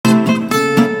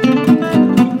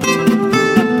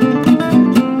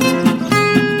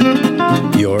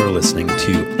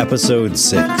Episode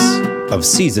 6 of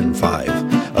Season 5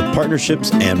 of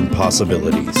Partnerships and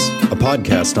Possibilities, a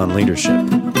podcast on leadership.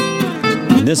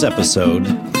 In this episode,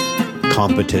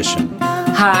 competition.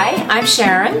 Hi, I'm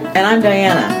Sharon. And I'm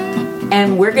Diana.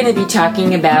 And we're going to be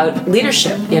talking about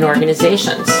leadership in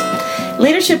organizations.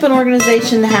 Leadership in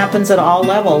organization happens at all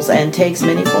levels and takes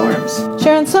many forms.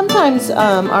 Sharon, sometimes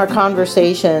our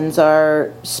conversations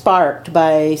are sparked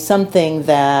by something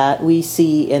that we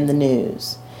see in the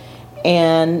news.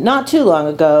 And not too long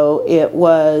ago, it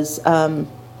was an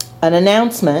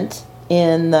announcement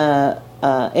came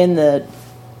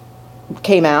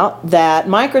out that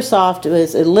Microsoft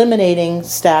was eliminating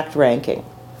stacked ranking.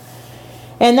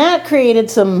 And that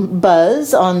created some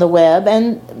buzz on the web,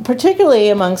 and particularly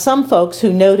among some folks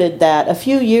who noted that a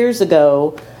few years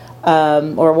ago,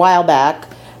 or a while back,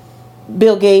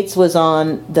 Bill Gates was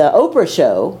on the Oprah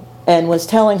show and was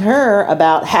telling her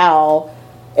about how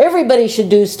everybody should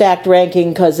do stacked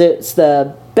ranking because it's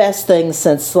the best thing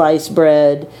since sliced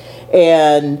bread,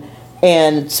 and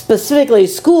specifically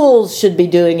schools should be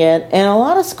doing it. And a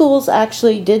lot of schools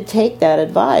actually did take that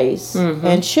advice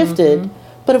and shifted.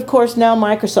 But of course now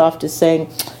Microsoft is saying,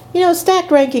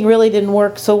 stacked ranking really didn't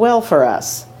work so well for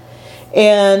us.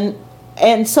 And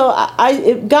so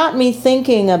it got me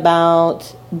thinking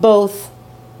about both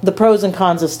the pros and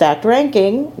cons of stacked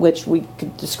ranking, which we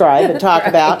could describe and talk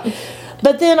about.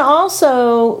 But then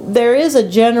also there is a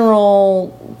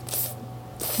general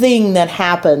thing that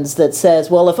happens that says,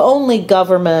 well, if only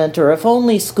government or if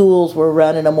only schools were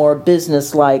run in a more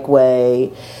business-like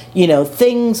way,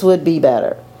 things would be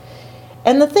better.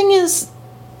 And the thing is,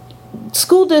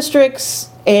 school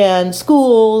districts and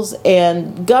schools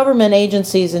and government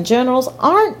agencies in general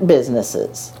aren't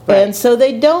businesses. Right. And so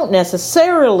they don't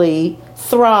necessarily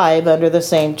thrive under the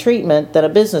same treatment that a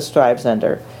business thrives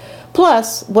under.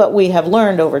 Plus, what we have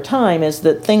learned over time is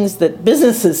that things that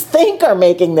businesses think are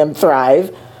making them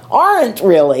thrive aren't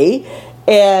really.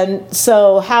 And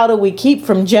so how do we keep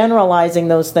from generalizing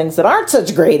those things that aren't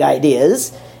such great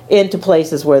ideas into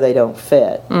places where they don't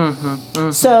fit?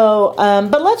 So,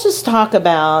 but let's just talk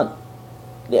about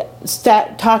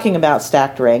talking about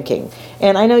stacked ranking.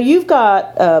 And I know you've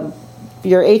got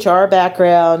your HR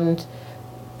background.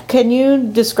 Can you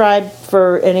describe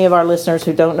for any of our listeners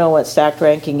who don't know what stacked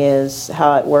ranking is,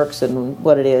 how it works and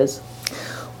what it is?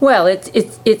 Well,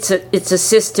 it's a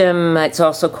system. It's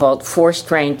also called forced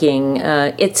ranking.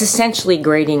 It's essentially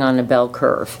grading on a bell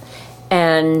curve.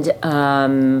 And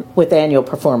with annual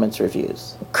performance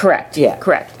reviews. Correct. Yeah.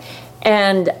 Correct.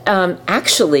 And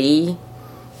actually,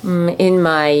 in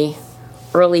my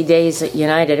early days at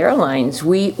United Airlines,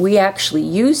 we actually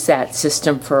used that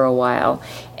system for a while,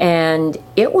 and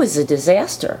it was a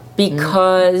disaster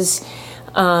because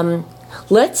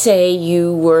let's say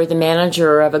you were the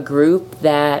manager of a group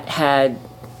that had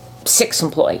 6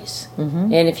 employees,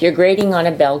 and if you're grading on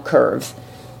a bell curve,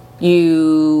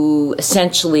 you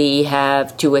essentially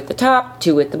have 2 at the top,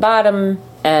 2 at the bottom,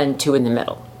 and 2 in the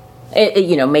middle.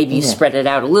 Maybe you spread it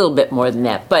out a little bit more than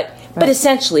that, but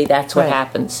essentially that's what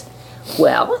happens.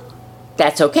 Well,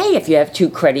 that's okay if you have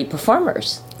 2 cruddy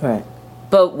performers. Right.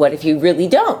 But what if you really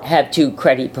don't have 2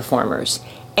 cruddy performers?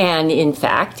 And in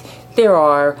fact, there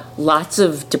are lots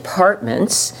of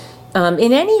departments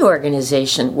in any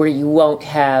organization where you won't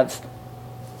have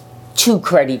 2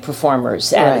 cruddy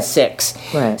performers out of 6.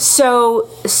 Right. So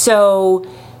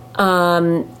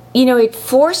it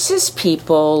forces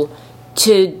people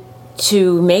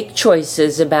to make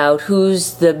choices about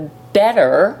who's the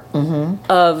better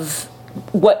of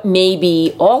what may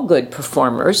be all good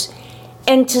performers,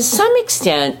 and to some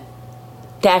extent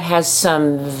that has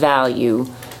some value,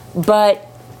 but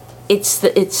it's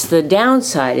the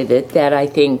downside of it that I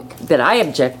think that I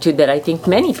object to, that I think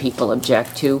many people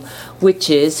object to, which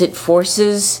is it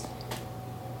forces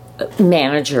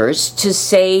managers to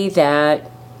say that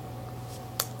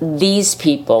these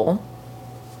people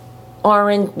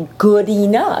aren't good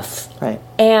enough. Right.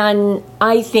 And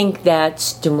I think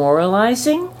that's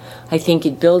demoralizing. I think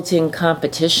it builds in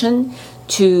competition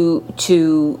to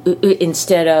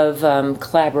instead of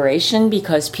collaboration,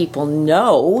 because people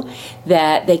know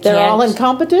that they're all in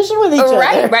competition with each other.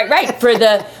 Right. For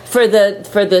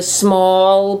the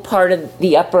small part of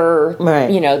the upper,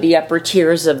 the upper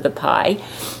tiers of the pie,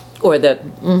 or the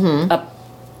up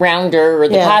rounder or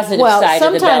the positive side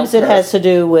of the bell curve. Well, sometimes it has to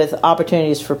do with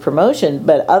opportunities for promotion,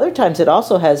 but other times it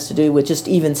also has to do with just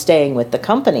even staying with the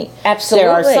company. Absolutely.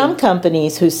 There are some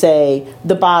companies who say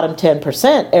the bottom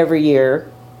 10% every year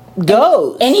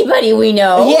goes. Anybody we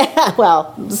know. Yeah,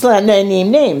 well, let's not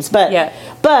name names, but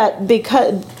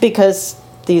because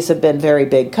these have been very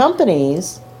big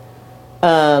companies,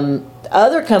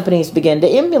 other companies begin to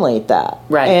emulate that.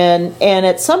 Right. And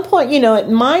at some point, it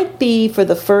might be for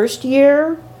the first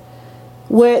year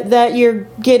that you're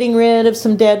getting rid of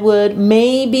some dead wood.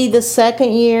 Maybe the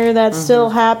second year that's still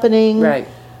happening. Right.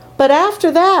 But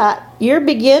after that, you're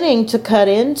beginning to cut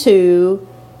into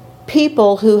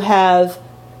people who have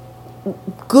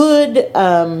good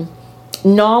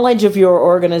knowledge of your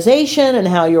organization and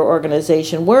how your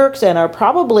organization works, and are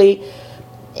probably,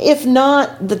 if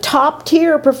not the top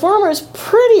tier performers,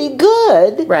 pretty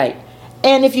good. Right.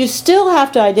 And if you still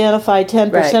have to identify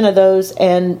 10% of those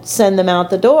and send them out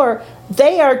the door,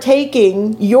 they are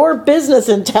taking your business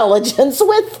intelligence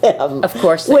with them. Of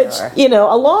course they which, are.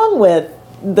 Along with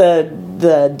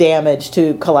the damage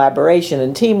to collaboration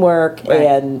and teamwork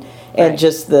and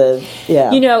just the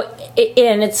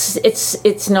and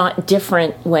it's not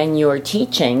different when you're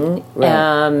teaching.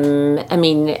 Right. I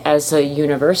mean, as a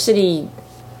university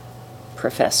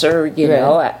professor,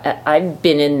 I've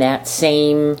been in that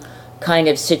same kind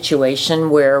of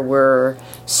situation where we're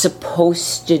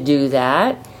supposed to do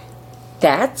that.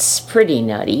 That's pretty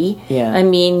nutty. Yeah. I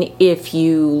mean, if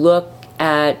you look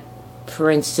at,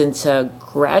 for instance, a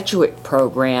graduate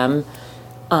program,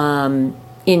 in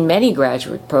many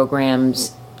graduate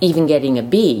programs, even getting a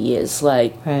B is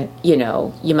like,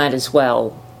 you might as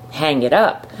well hang it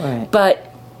up. Right. But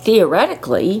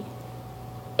theoretically,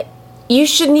 you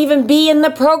shouldn't even be in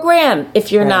the program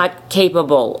if you're not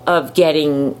capable of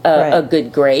getting a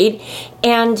good grade.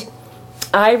 And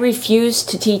I refuse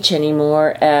to teach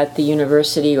anymore at the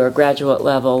university or graduate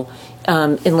level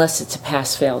unless it's a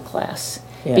pass-fail class.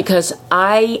 Yeah. Because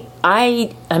I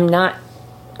am not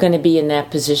going to be in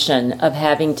that position of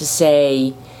having to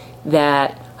say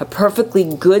that a perfectly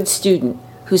good student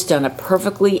who's done a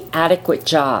perfectly adequate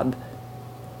job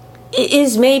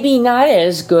is maybe not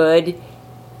as good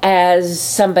as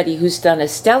somebody who's done a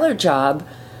stellar job,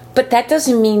 but that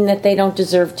doesn't mean that they don't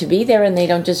deserve to be there and they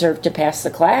don't deserve to pass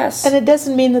the class. And it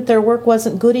doesn't mean that their work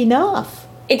wasn't good enough.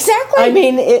 Exactly. I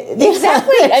mean,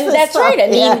 exactly, and that's right. I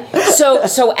mean,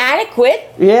 so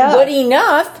adequate, good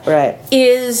enough,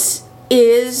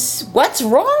 is what's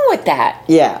wrong with that?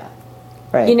 Yeah,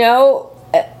 right.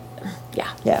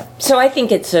 Yeah. So I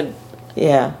think it's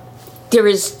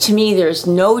there's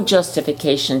no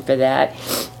justification for that,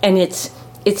 and it's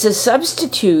a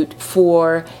substitute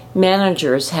for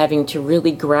managers having to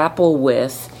really grapple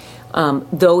with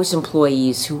those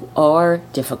employees who are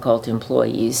difficult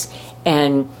employees,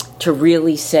 and to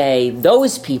really say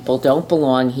those people don't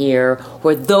belong here,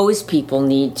 or those people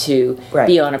need to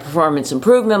be on a performance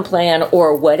improvement plan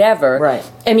or whatever. Right.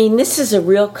 I mean, this is a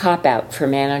real cop-out for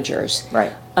managers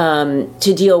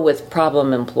to deal with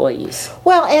problem employees.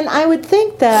 Well, and I would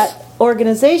think that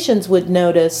organizations would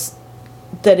notice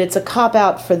that it's a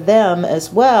cop-out for them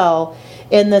as well,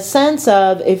 in the sense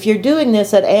of, if you're doing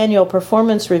this at annual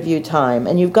performance review time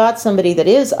and you've got somebody that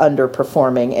is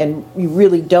underperforming and you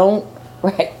really don't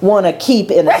want to keep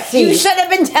in a seat. You should have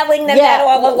been telling them that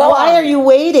all along. Why are you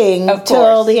waiting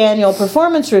till the annual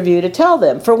performance review to tell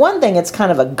them? For one thing, it's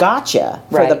kind of a gotcha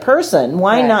for the person.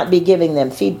 Why not be giving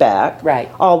them feedback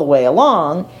all the way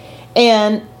along?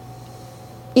 And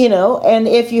and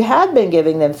if you had been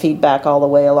giving them feedback all the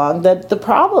way along, that the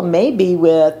problem may be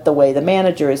with the way the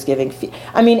manager is giving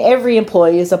I mean, every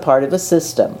employee is a part of a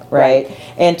system, right?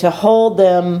 And to hold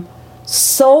them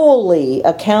solely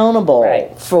accountable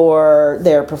for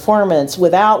their performance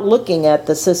without looking at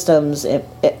the system's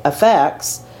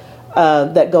effects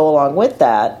that go along with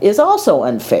that is also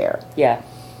unfair. Yeah.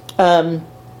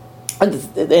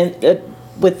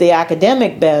 With the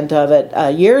academic bent of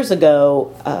it, years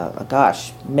ago,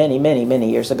 many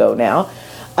years ago now,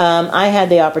 I had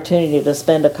the opportunity to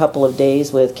spend a couple of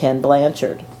days with Ken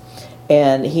Blanchard.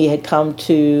 And he had come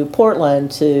to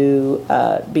Portland to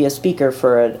be a speaker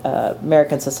for an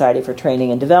American Society for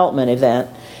Training and Development event.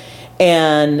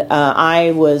 And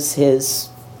I was his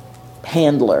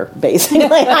handler, basically.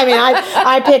 I mean,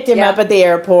 I picked him up at the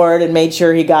airport and made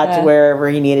sure he got to wherever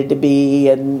he needed to be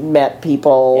and met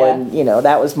people. And,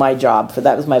 that was my job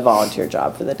that was my volunteer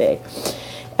job for the day.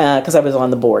 Because I was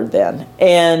on the board then.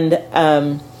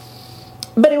 And,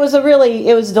 but it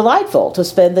was delightful to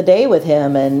spend the day with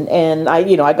him, and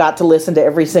I got to listen to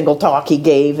every single talk he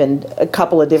gave in a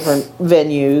couple of different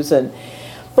venues,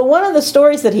 but one of the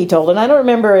stories that he told, and I don't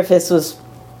remember if this was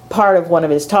part of one of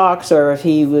his talks or if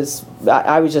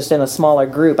I was just in a smaller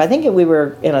group. I think we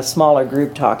were in a smaller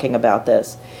group talking about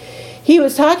this. He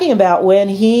was talking about when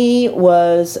he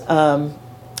was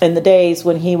in the days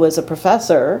when he was a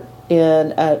professor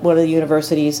in one of the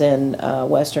universities in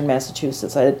Western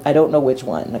Massachusetts. I don't know which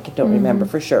one. I don't remember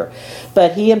for sure.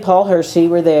 But he and Paul Hershey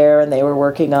were there, and they were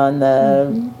working on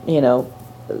the,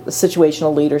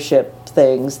 situational leadership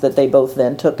things that they both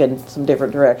then took in some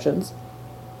different directions.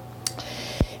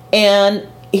 And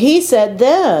he said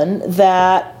then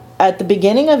that at the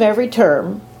beginning of every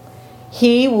term,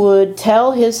 he would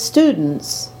tell his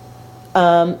students,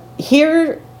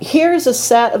 here's a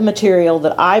set of material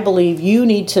that I believe you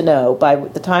need to know by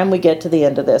the time we get to the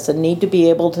end of this, and need to be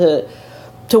able to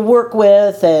work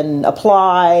with and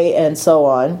apply and so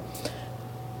on.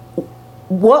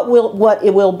 What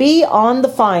it will be on the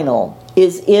final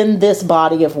is in this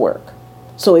body of work.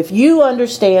 So if you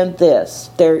understand this,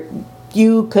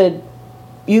 you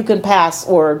can pass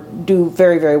or do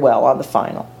very, very well on the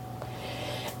final.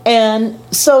 And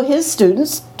so his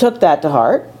students took that to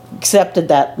heart, accepted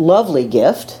that lovely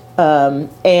gift,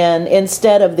 and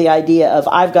instead of the idea of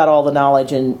I've got all the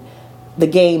knowledge and the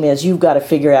game is you've got to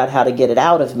figure out how to get it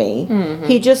out of me,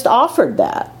 he just offered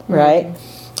that, right?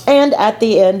 And at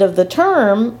the end of the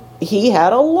term, he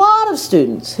had a lot of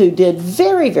students who did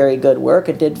very, very good work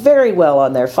and did very well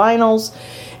on their finals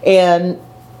and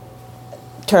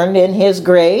turned in his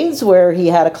grades, where he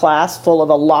had a class full of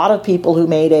a lot of people who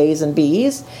made A's and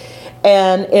B's.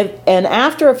 And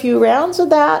after a few rounds of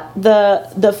that,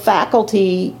 the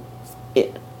faculty,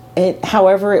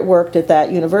 however it worked at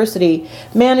that university,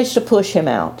 managed to push him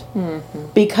out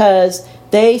because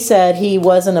they said he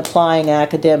wasn't applying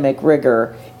academic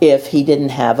rigor if he didn't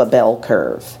have a bell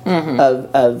curve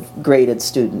of graded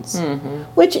students,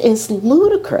 which is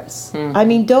ludicrous. I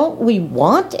mean, don't we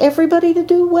want everybody to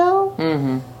do well?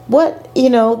 What,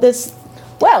 this...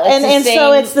 Well,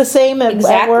 so it's the same at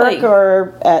work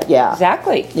or at,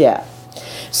 Exactly. Yeah.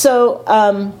 So,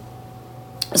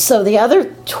 so the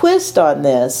other twist on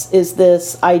this is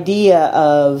this idea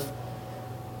of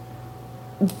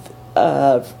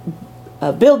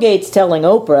Bill Gates telling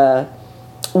Oprah,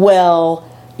 well,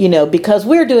 because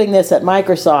we're doing this at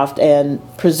Microsoft, and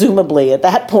presumably at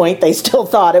that point they still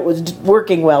thought it was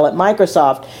working well at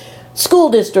Microsoft, school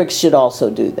districts should also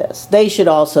do this. They should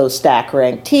also stack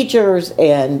rank teachers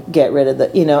and get rid of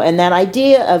and that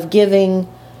idea of giving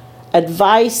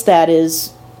advice that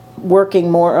is working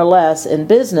more or less in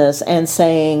business and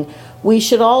saying, we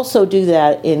should also do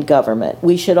that in government.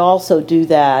 We should also do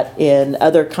that in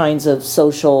other kinds of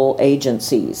social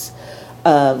agencies,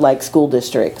 like school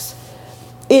districts,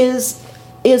 is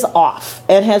off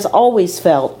and has always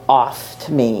felt off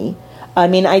to me. I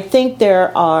mean, I think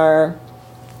there are...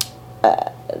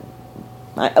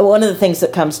 one of the things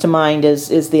that comes to mind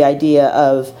is the idea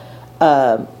of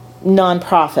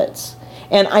nonprofits.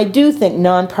 And I do think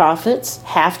nonprofits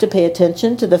have to pay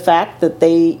attention to the fact that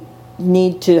they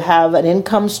need to have an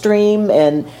income stream,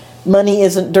 and money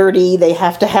isn't dirty. They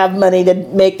have to have money to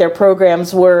make their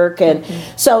programs work. And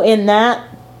so in that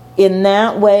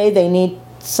way,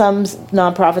 some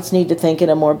nonprofits need to think in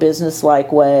a more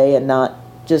business-like way and not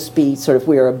just be sort of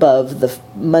we're above the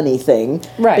money thing,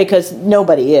 right? Because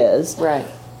nobody is, right.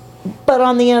 But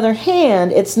on the other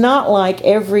hand, it's not like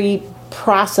every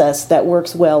process that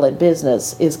works well in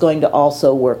business is going to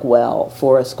also work well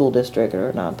for a school district or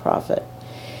a nonprofit.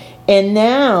 And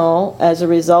now, as a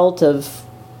result of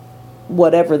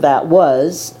whatever that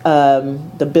was,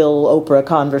 the Bill Oprah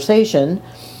conversation,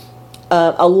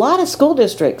 a lot of school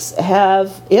districts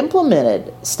have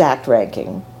implemented stacked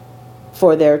ranking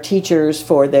for their teachers,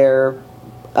 for their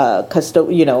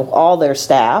all their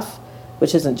staff,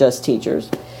 which isn't just teachers,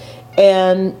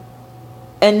 and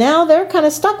now they're kind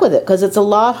of stuck with it because it's a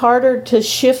lot harder to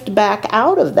shift back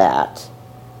out of that.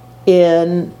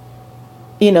 They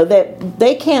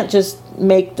can't just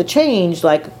make the change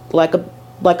like a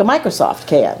Microsoft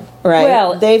can, right?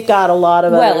 Well, they've got a lot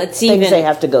of other things they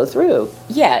have to go through.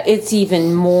 Yeah, it's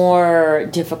even more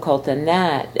difficult than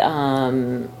that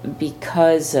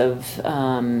because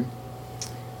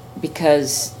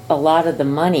a lot of the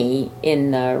money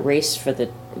in the race to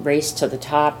the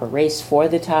top or race for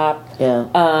the top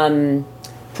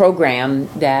program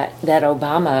that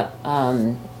Obama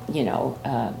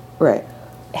right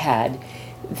had,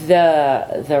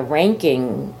 the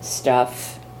ranking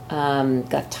stuff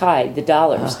got tied. The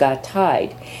dollars got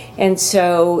tied, and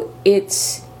so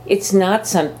it's not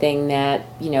something that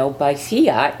by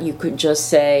fiat you could just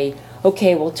say,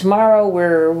 okay, well tomorrow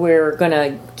we're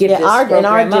gonna give this program in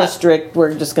our up. District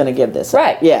we're just going to give this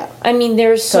right up. Yeah, I mean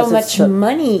there's so much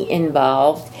money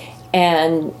involved,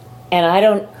 and I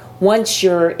don't, once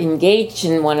you're engaged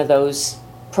in one of those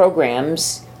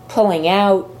programs, pulling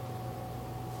out,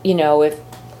 if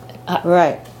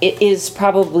Right. it is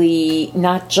probably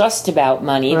not just about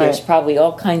money. Right. There's probably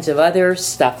all kinds of other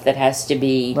stuff that has to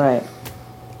be. Right.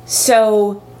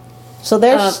 So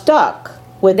they're stuck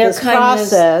with they're this kind of-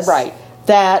 process right.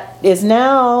 that is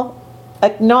now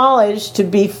acknowledged to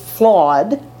be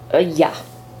flawed, Yeah.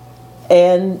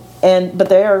 but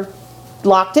they're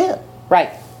locked in.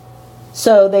 Right.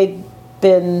 So they've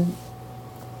been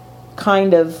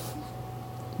kind of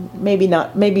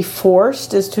maybe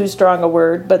forced is too strong a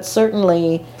word, but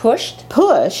certainly Pushed.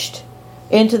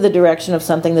 into the direction of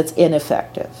something that's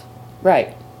ineffective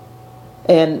Right.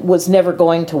 and was never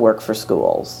going to work for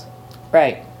schools.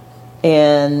 Right.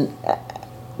 And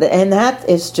that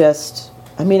is just,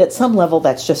 I mean, at some level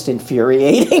that's just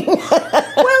infuriating. Well,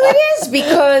 it is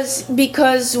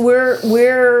because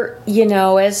we're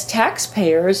as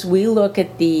taxpayers, we look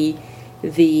at the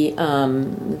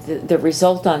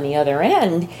result on the other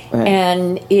end, Right.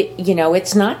 and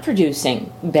it's not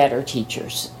producing better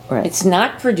teachers. Right. It's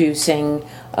not producing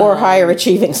Or higher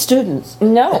achieving students.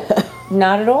 no,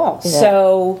 not at all. Yeah.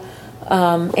 So,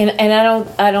 and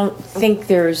I don't think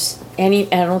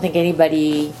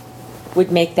anybody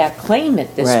would make that claim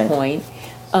at this Right. point.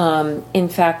 In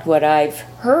fact, what I've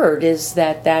heard is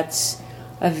that that's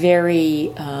a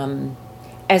very,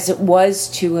 as it was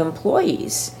to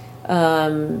employees,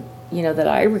 that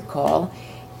I recall,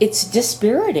 it's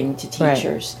dispiriting to Right.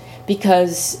 teachers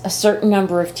because a certain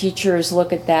number of teachers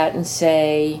look at that and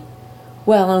say,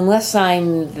 well, unless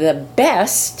I'm the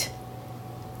best,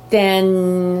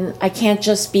 then I can't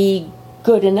just be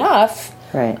good enough.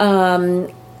 Right.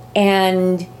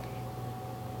 And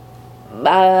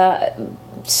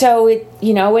so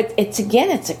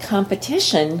it's a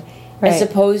competition as Right.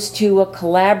 opposed to a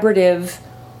collaborative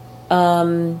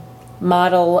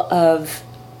model of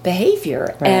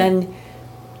behavior. Right. And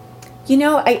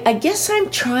I guess I'm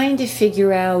trying to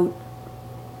figure out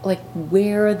like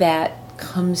where that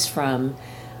comes from.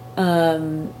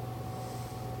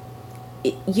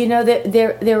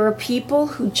 There are people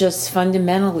who just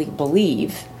fundamentally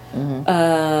believe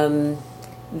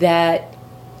that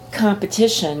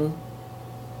competition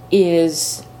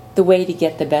is the way to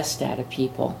get the best out of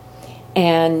people.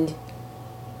 And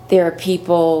there are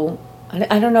people,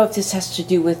 I don't know if this has to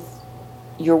do with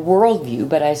your worldview,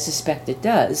 but I suspect it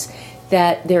does,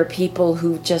 that there are people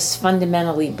who just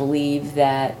fundamentally believe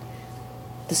that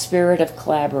the spirit of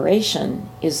collaboration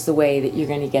is the way that you're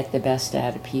going to get the best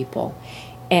out of people.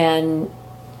 And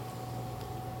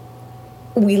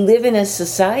we live in a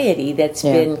society that's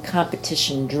Yeah. been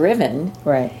competition driven,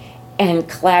 Right. and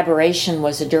collaboration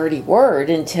was a dirty word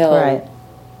until Right.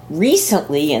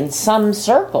 recently in some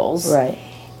circles. Right.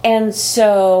 And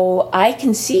so I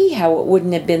can see how it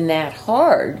wouldn't have been that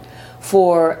hard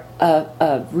for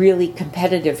a really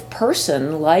competitive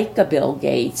person like a Bill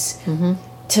Gates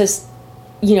to,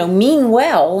 mean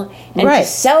well and Right. to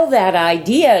sell that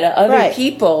idea to other Right.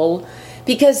 people,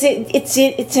 because it's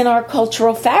in our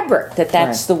cultural fabric that's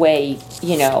Right. the way,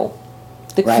 the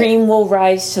Right. cream will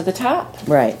rise to the top.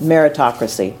 Right.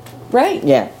 Meritocracy. Right.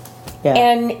 Yeah. Yeah.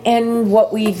 And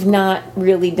what we've not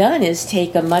really done is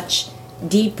take a much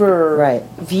deeper Right.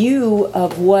 view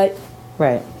of what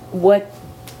Right.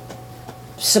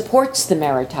 supports the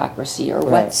meritocracy or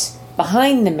Right. what's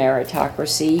behind the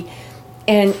meritocracy,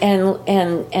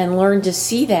 and learn to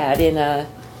see that in a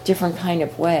different kind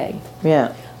of way. Yeah.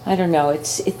 I don't know.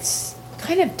 It's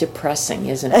kind of depressing,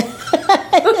 isn't it?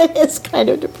 It's kind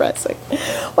of depressing.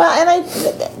 Well,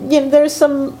 and there's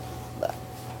some.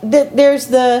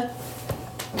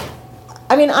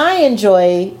 I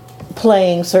enjoy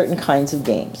playing certain kinds of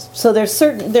games. So there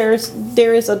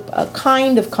is a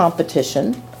kind of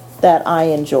competition that I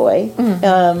enjoy,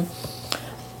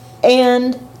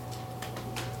 and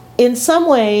in some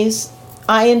ways,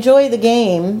 I enjoy the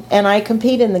game and I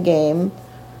compete in the game,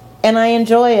 and I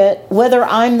enjoy it whether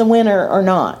I'm the winner or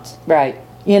not. Right.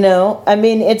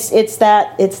 It's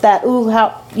that ooh,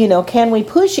 how, can we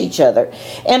push each other?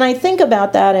 And I think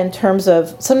about that in terms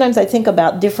of, sometimes I think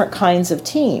about different kinds of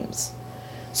teams.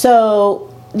 So,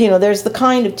 there's the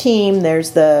kind of team,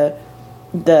 there's the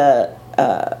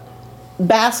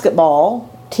basketball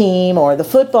team or the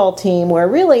football team where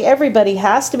really everybody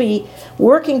has to be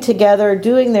working together,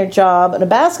 doing their job. And a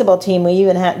basketball team, they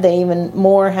even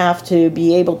more have to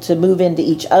be able to move into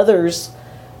each other's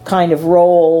kind of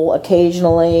role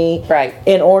occasionally, Right.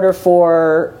 in order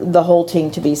for the whole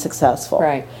team to be successful.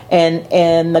 Right.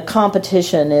 And the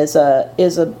competition is a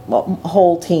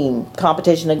whole team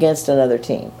competition against another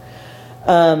team.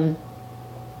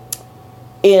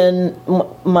 In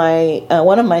my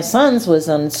one of my sons was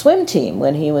on the swim team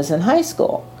when he was in high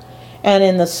school, And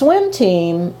in the swim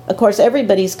team, of course,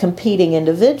 everybody's competing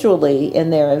individually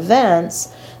in their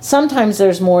events. Sometimes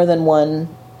there's more than one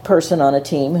person on a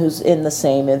team who's in the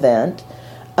same event.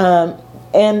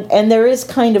 And there is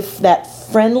kind of that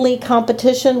friendly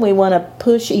competition. We want to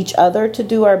push each other to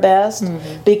do our best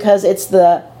because it's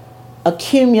the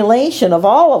accumulation of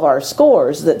all of our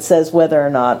scores that says whether or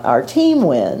not our team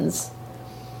wins,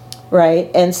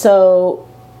 right? And so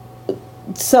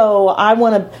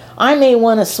I may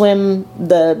want to swim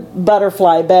the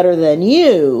butterfly better than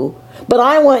you, but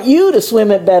I want you to swim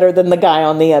it better than the guy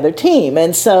on the other team.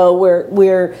 And so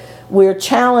we're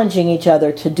challenging each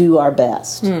other to do our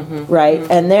best, right?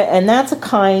 And that's a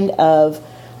kind of,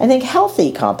 I think,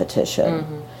 healthy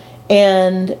competition.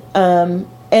 And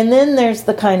then there's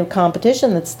the kind of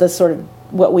competition that's the sort of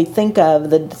what we think of,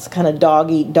 the kind of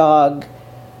dog eat dog.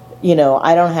 You know,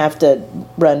 I don't have to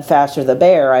run faster than the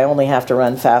bear. I only have to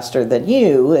run faster than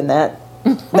you, and that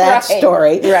right.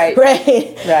 story, right?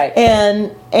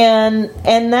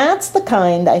 And that's the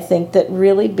kind, I think, that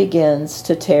really begins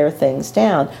to tear things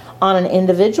down on an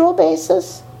individual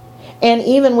basis, and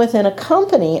even within a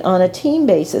company on a team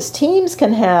basis. Teams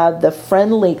can have the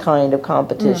friendly kind of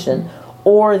competition.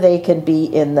 Or they can be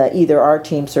in the either our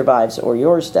team survives or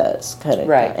yours does kind of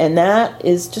right. And that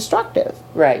is destructive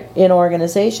right. in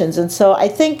organizations. And so I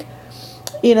think,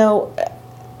 you know,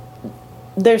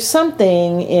 there's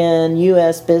something in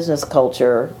U.S. business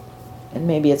culture, and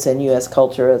maybe it's in U.S.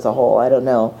 culture as a whole, I don't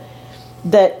know,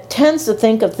 that tends to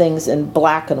think of things in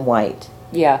black and white.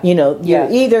 Yeah. You know, you're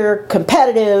either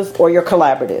competitive or you're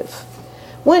collaborative.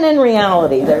 When in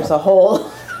reality, there's a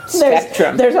whole...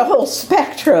 spectrum. There's a whole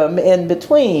spectrum in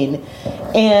between,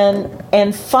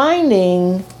 and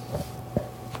finding,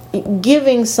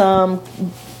 giving some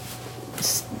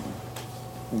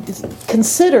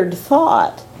considered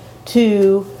thought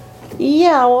to,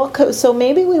 so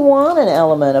maybe we want an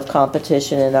element of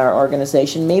competition in our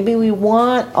organization. Maybe we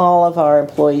want all of our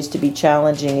employees to be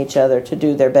challenging each other to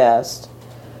do their best.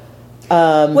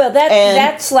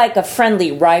 That's like a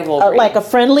friendly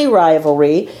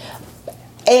rivalry.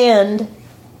 And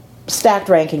stacked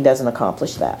ranking doesn't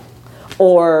accomplish that,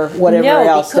 or whatever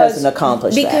else doesn't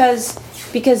accomplish that.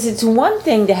 Because it's one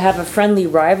thing to have a friendly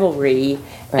rivalry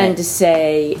and to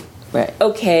say,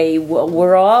 okay, well,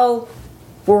 we're all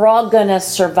going to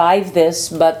survive this,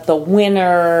 but the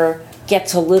winner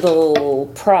gets a little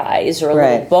prize or a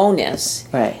little bonus.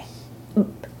 Right.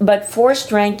 But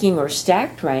forced ranking or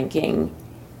stacked ranking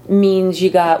means you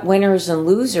got winners and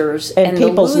losers, and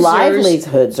people's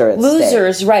livelihoods are at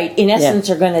losers stake. Right, in essence,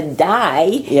 are going to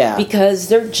die because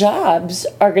their jobs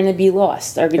are going to be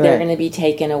lost, they're going to be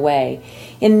taken away.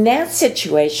 In that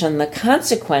situation, the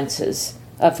consequences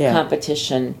of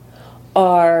competition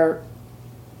are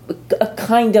a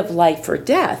kind of life or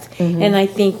death. And I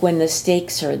think when the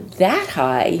stakes are that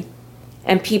high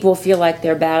and people feel like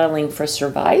they're battling for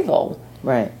survival,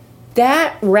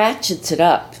 that ratchets it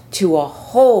up to a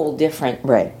whole different...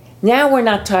 Now we're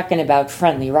not talking about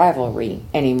friendly rivalry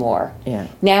anymore.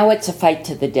 Now it's a fight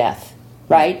to the death,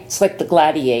 right? It's like the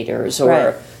Gladiators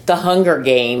or the Hunger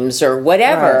Games or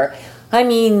whatever. I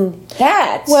mean,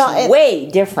 that's way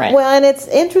different. Well, and it's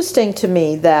interesting to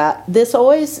me that this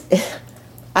always...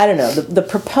 I don't know, the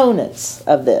proponents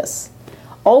of this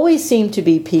always seem to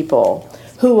be people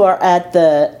who are at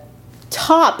the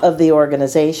top of the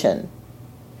organization,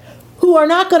 who are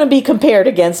not going to be compared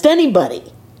against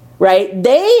anybody, right?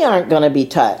 They aren't going to be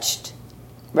touched.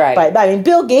 I mean,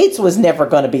 Bill Gates was never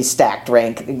going to be stacked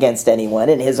ranked against anyone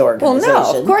in his organization.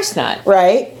 Well, no, of course not.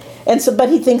 Right? And so, but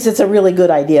he thinks it's a really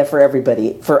good idea for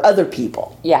everybody, for other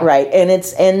people. Right?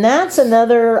 And that's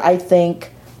another, I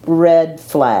think, red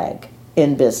flag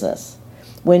in business.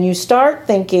 When you start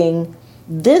thinking,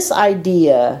 this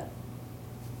idea,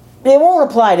 it won't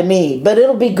apply to me, but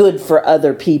it'll be good for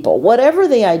other people. Whatever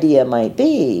the idea might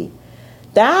be,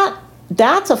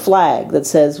 that's a flag that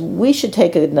says we should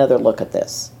take another look at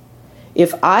this.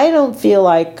 If I don't feel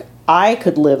like I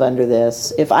could live under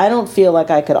this, if I don't feel like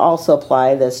I could also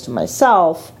apply this to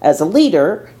myself as a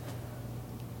leader,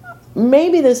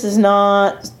 maybe this is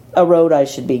not a road I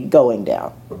should be going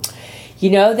down. You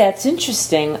know, that's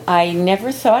interesting. I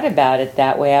never thought about it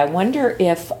that way. I wonder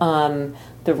if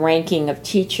the ranking of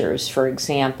teachers, for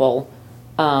example,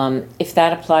 if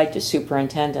that applied to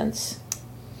superintendents.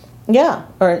 Yeah,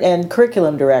 and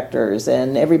curriculum directors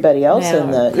and everybody else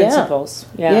in the principals.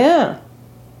 Yeah.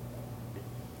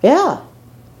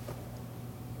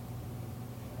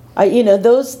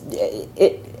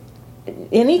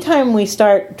 Anytime we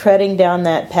start treading down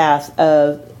that path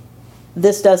of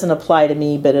this doesn't apply to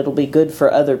me, but it'll be good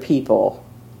for other people.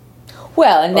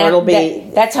 Well, and Or it'll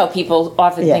be- that's how people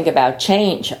often Yeah. think about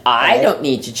change. I Right. don't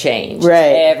need to change.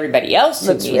 Right. It's everybody else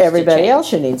who It's needs everybody to change.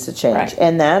 else who needs to change. Right.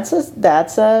 And that's a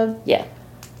Yeah.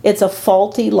 it's a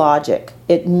faulty logic.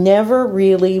 It never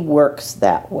really works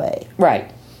that way. Right.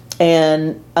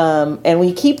 And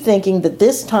we keep thinking that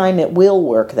this time it will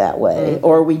work that way,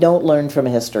 or we don't learn from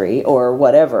history, or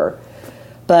whatever.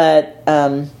 But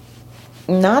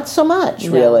not so much,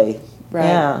 No. really. Right.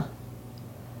 Yeah.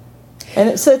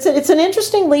 And so it's an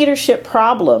interesting leadership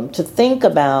problem to think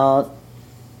about,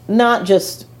 not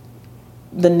just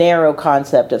the narrow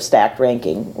concept of stacked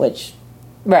ranking, which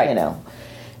Right.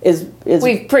 is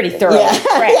We've pretty thoroughly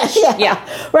scratched. Yeah.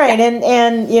 Right.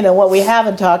 And what we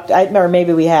haven't talked, or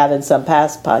maybe we have in some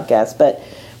past podcasts, but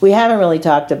we haven't really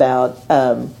talked about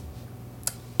well,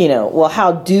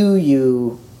 how do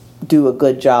you do a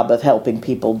good job of helping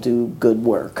people do good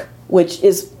work, which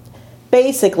is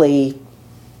basically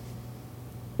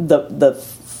the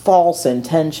false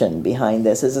intention behind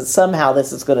this, is that somehow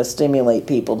this is going to stimulate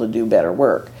people to do better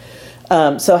work.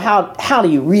 So how do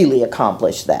you really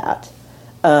accomplish that?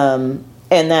 And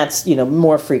that's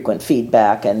more frequent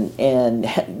feedback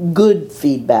and good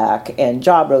feedback and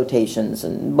job rotations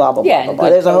and blah blah blah. Yeah, blah, and blah.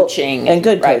 good There's coaching and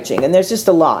good right. coaching, and there's just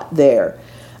a lot there.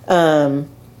 But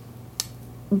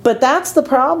that's the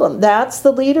problem. That's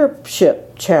the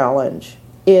leadership challenge,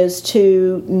 is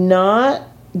to not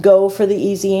go for the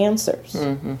easy answers,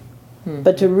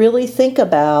 but to really think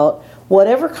about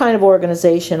whatever kind of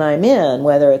organization I'm in,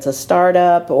 whether it's a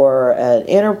startup or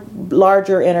an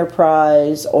larger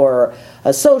enterprise or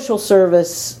a social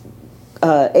service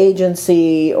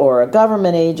agency or a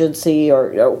government agency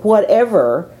or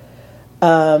whatever,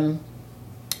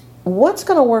 what's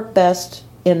going to work best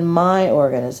in my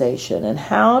organization, and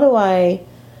how do I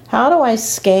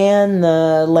scan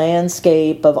the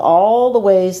landscape of all the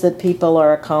ways that people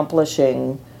are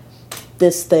accomplishing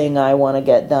this thing I want to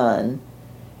get done,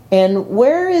 and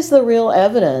where is the real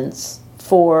evidence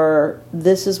for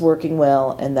this is working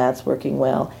well and that's working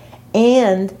well,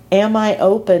 and am I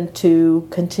open to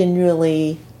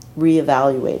continually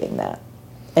reevaluating that,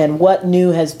 and what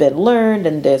new has been learned,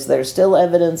 and is there still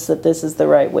evidence that this is the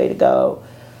right way to go?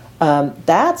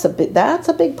 That's a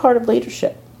big part of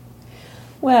leadership.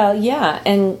 Well, yeah,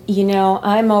 and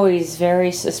I'm always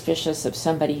very suspicious of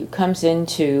somebody who comes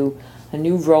into a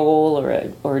new role or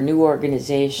a new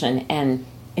organization and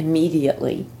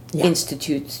immediately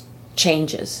institutes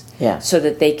changes, so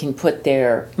that they can put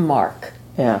their mark.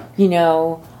 Yeah.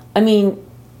 I mean,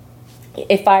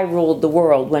 if I ruled the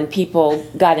world, when people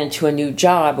got into a new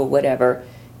job or whatever,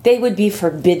 they would be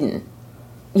forbidden,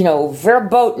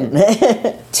 verboten,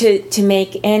 to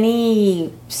make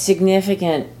any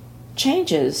significant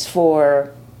changes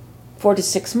for 4 to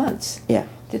 6 months. Yeah.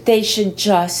 That they should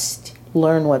just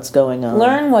learn what's going on.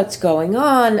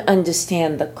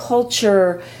 Understand the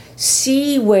culture,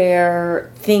 see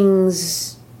where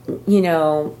things,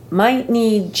 might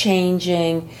need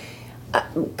changing,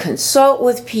 consult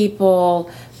with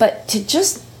people, but to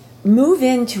just move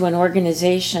into an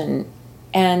organization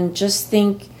and just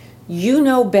think you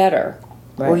know better,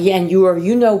 right. and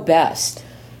you know best,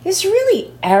 is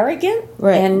really arrogant,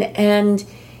 right. and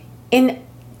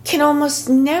can almost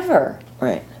never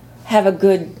right. have a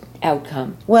good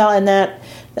outcome. Well, and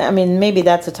maybe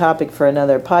that's a topic for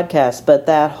another podcast, but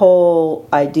that whole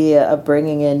idea of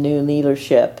bringing in new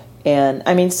leadership,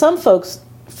 and some folks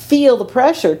feel the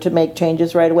pressure to make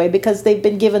changes right away because they've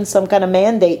been given some kind of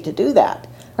mandate to do that,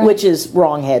 right. which is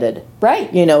wrong-headed, right?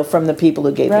 From the people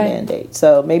who gave right. the mandate.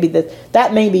 So maybe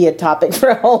that may be a topic for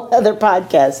a whole other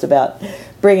podcast about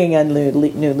bringing in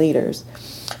new leaders.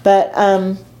 But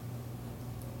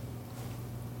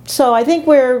so I think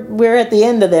we're at the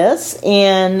end of this,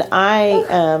 and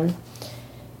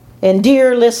and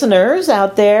dear listeners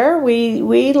out there,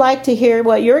 we like to hear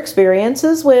what your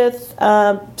experiences with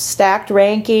stacked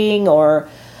ranking or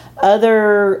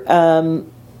other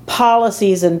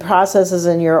policies and processes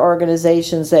in your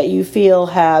organizations that you feel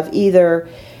have either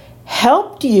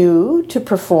helped you to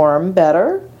perform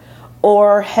better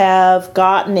or have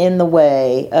gotten in the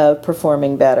way of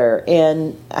performing better.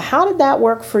 And how did that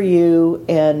work for you?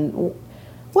 And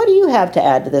what do you have to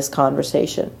add to this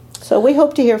conversation? So we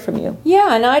hope to hear from you.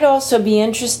 Yeah, and I'd also be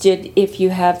interested if you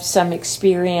have some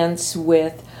experience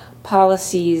with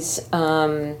policies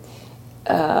or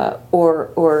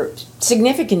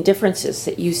significant differences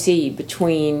that you see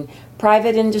between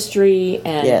private industry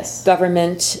and yes.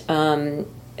 government and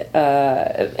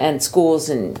schools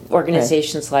and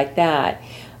organizations right. like that.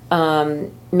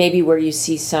 Maybe where you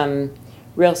see some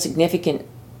real significant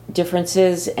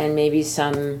differences and maybe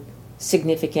some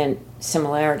significant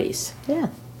similarities. Yeah.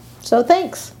 So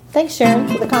thanks. Thanks, Sharon,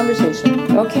 for the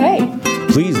conversation. Okay.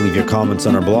 Please leave your comments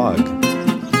on our blog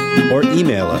or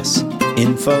email us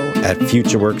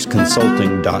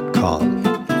info@futureworksconsulting.com.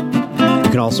 You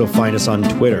can also find us on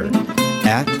Twitter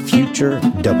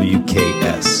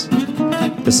 @FutureWKS.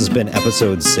 This has been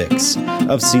episode 6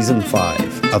 of season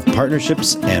 5 of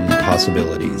Partnerships and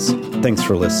Possibilities. Thanks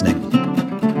for listening.